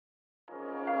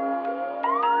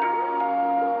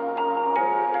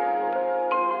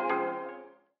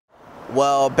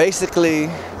Well, basically,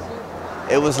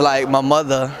 it was like my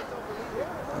mother,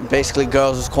 basically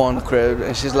Girls Was Corner Crib,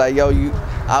 and she's like, yo,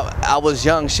 I was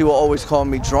young, she would always call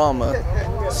me Drama.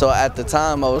 So at the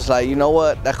time, I was like, you know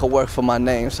what, that could work for my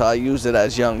name, so I used it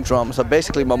as Young Drama. So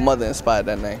basically, my mother inspired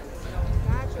that name.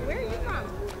 Gotcha. Where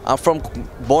are you from?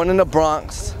 Born in the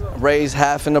Bronx, raised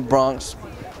half in the Bronx,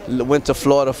 went to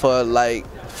Florida for like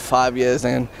 5 years,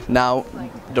 and now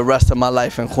the rest of my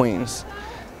life in Queens.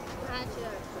 Gotcha.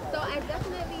 So I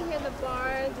definitely hear the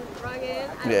bars, it's rugged, I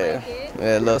like it.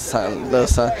 Yeah, little son.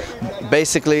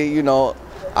 Basically, you know,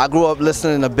 I grew up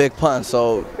listening to Big Pun,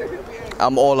 so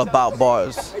I'm all about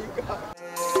bars. Seems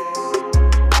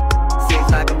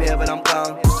like I'm here, but I'm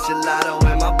gone. Gelato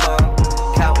in my palm.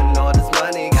 Counting all this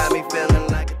money, got me feeling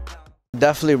like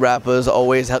Definitely rappers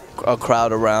always have a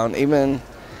crowd around. Even,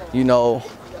 you know,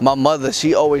 my mother,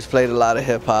 she always played a lot of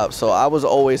hip hop, so I was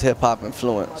always hip hop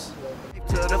influenced.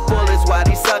 to the fullest, why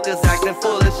these suckers acting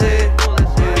foolish shit.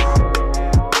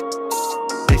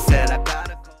 They said I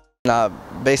gotta go. Nah,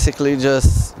 basically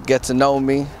just get to know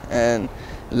me and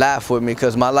laugh with me,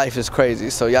 because my life is crazy.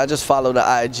 So y'all just follow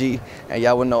the IG and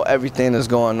y'all will know everything that's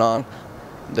going on.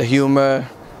 The humor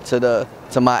to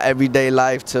my everyday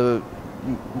life, to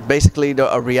basically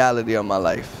a reality of my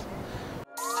life.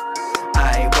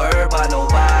 I ain't worried about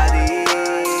nobody.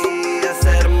 I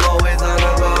said I'm always on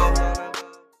the road.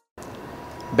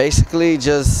 Basically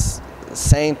just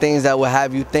saying things that would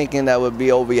have you thinking that would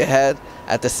be over your head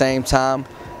at the same time,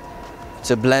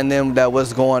 to blend in that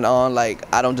what's going on. Like,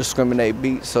 I don't discriminate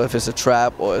beats, so if it's a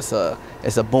trap or it's a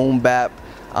boom bap,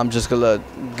 I'm just gonna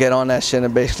get on that shit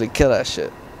and basically kill that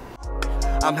shit.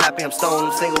 I'm happy, I'm stoned,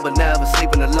 I'm single, but never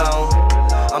sleeping alone.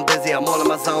 I'm busy, I'm all in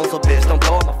my zone, so bitch, don't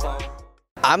blow up my phone.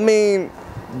 I mean,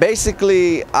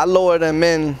 basically, I lure them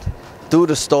in through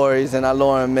the stories, and I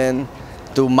lure them in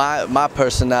through my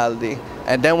personality.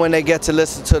 And then when they get to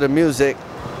listen to the music,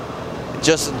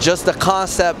 just the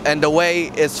concept and the way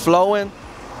it's flowing,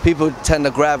 people tend to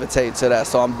gravitate to that.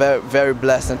 So I'm very, very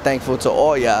blessed and thankful to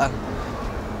all y'all.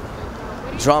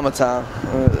 Drama time,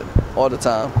 all the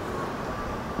time.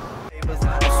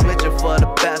 I'm switching for the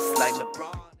best, like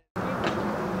LeBron.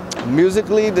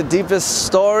 Musically, the deepest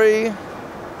story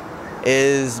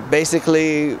is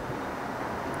basically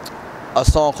a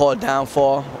song called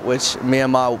Downfall, which me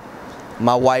and my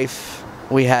wife,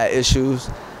 we had issues,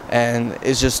 and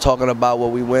it's just talking about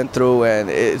what we went through, and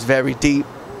it's very deep,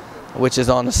 which is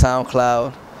on the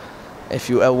SoundCloud. If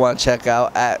you ever want to check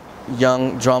out, at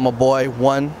Young Drama Boy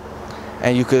 1,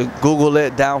 and you could Google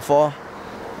it, Downfall,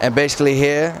 and basically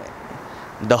here,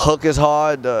 the hook is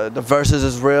hard, the verses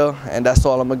is real, and that's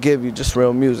all I'm gonna give you, just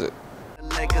real music.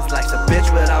 Lakers like a bitch,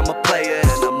 but I'm a player,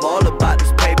 and I'm all about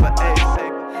this paper,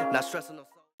 ayy. Not stressing no.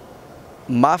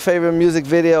 My favorite music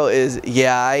video is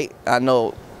Yeah, I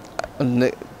know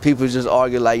people just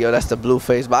argue like, yo, that's the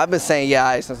Blueface, but I've been saying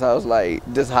Yeah since I was like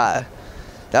this high.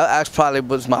 That actually probably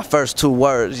was my first 2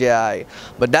 words, Yeah.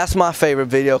 But that's my favorite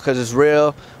video because it's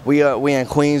real. We in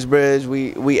Queensbridge,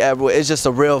 we everywhere. It's just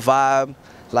a real vibe.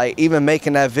 Like, even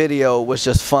making that video was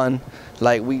just fun.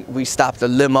 Like, we stopped the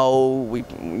limo,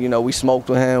 we smoked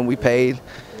with him, we paid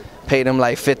him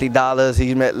like $50.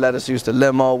 He let us use the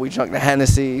limo, we drank the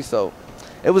Hennessy, so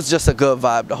it was just a good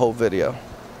vibe, the whole video.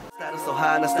 Status so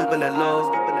high, not stooping that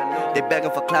low. They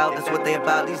begging for clout, that's what they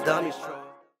about, these dummies.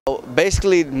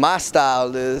 Basically, my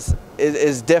style is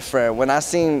different. When I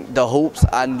seen the hoops,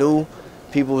 I knew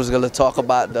people was gonna talk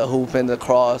about the hoop and the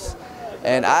cross.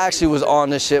 And I actually was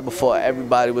on this shit before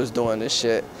everybody was doing this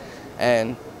shit.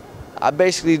 And I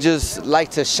basically just like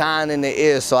to shine in the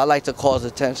ears, so I like to cause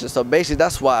attention. So basically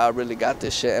that's why I really got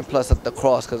this shit. And plus the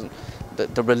cross, because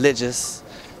the religious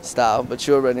style, but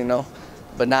you already know.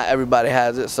 But not everybody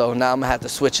has it, so now I'm gonna have to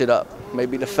switch it up.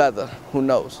 Maybe the feather, who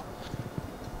knows?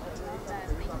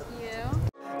 Thank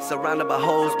you. Surrounded by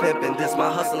hoes, pimping, this my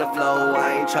hustle and flow.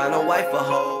 I ain't trying to wife a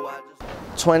hoe.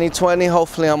 2020,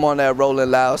 hopefully I'm on that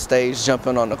Rolling Loud stage,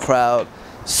 jumping on the crowd,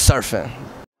 surfing.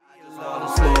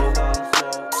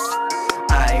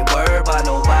 I ain't worried about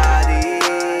nobody.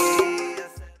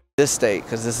 This state,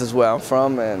 because this is where I'm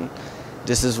from, and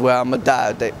this is where I'm gonna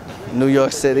die. New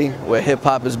York City, where hip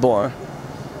hop is born.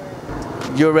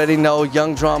 You already know,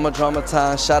 Young Drama, Drama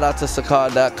Time. Shout out to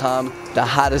Sakar.com, the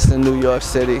hottest in New York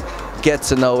City. Get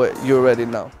to know it, you already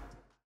know.